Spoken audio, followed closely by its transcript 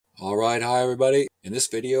Alright, hi everybody. In this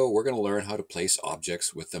video, we're going to learn how to place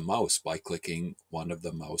objects with the mouse by clicking one of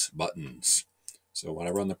the mouse buttons. So when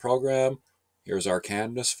I run the program, here's our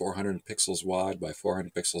canvas, 400 pixels wide by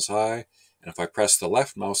 400 pixels high. And if I press the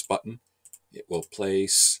left mouse button, it will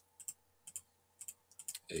place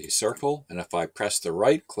a circle. And if I press the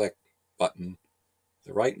right click button,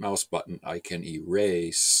 the right mouse button, I can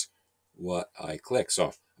erase what I click.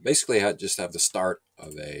 So basically I just have the start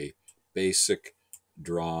of a basic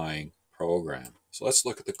drawing program. So let's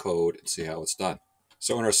look at the code and see how it's done.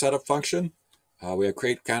 So in our setup function, we have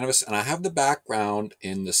create canvas, and I have the background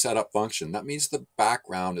in the setup function. That means the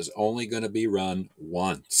background is only going to be run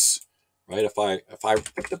once, right? If I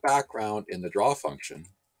put the background in the draw function,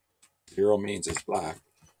 0 means it's black.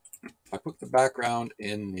 If I put the background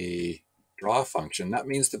in the draw function, that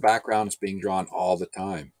means the background is being drawn all the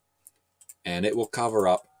time, and it will cover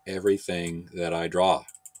up everything that I draw,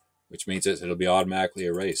 which means it'll be automatically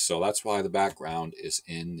erased. So that's why the background is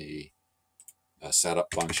in the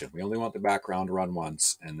setup function. We only want the background to run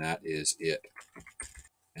once, and that is it.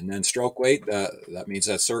 And then stroke weight, that means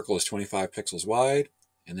that circle is 25 pixels wide.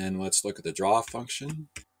 And then let's look at the draw function.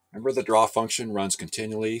 Remember, the draw function runs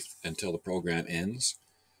continually until the program ends.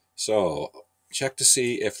 So check to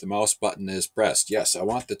see if the mouse button is pressed. Yes, I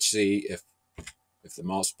want to see if the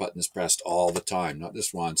mouse button is pressed all the time, not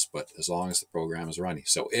just once, but as long as the program is running.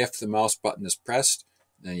 So if the mouse button is pressed,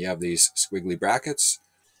 then you have these squiggly brackets.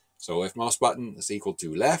 So if mouse button is equal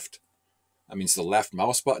to left, that means the left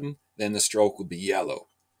mouse button, then the stroke will be yellow.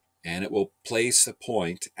 And it will place a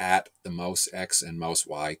point at the mouse X and mouse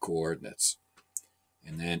Y coordinates.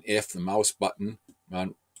 And then if the mouse button,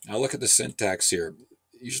 now look at the syntax here.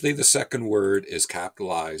 Usually the second word is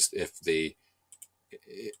capitalized if the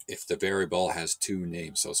variable has two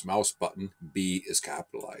names. So it's mouse button, B is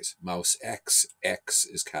capitalized. Mouse X, X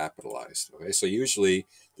is capitalized. Okay, so usually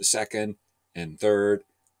the second and third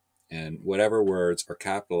and whatever words are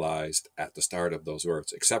capitalized at the start of those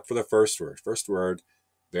words, except for the first word. First word,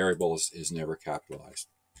 variable is never capitalized.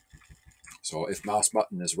 So if mouse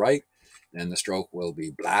button is right, then the stroke will be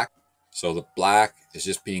black. So the black is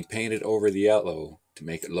just being painted over the yellow to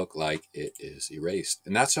make it look like it is erased.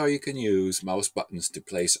 And that's how you can use mouse buttons to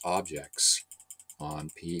place objects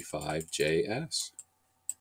on p5js.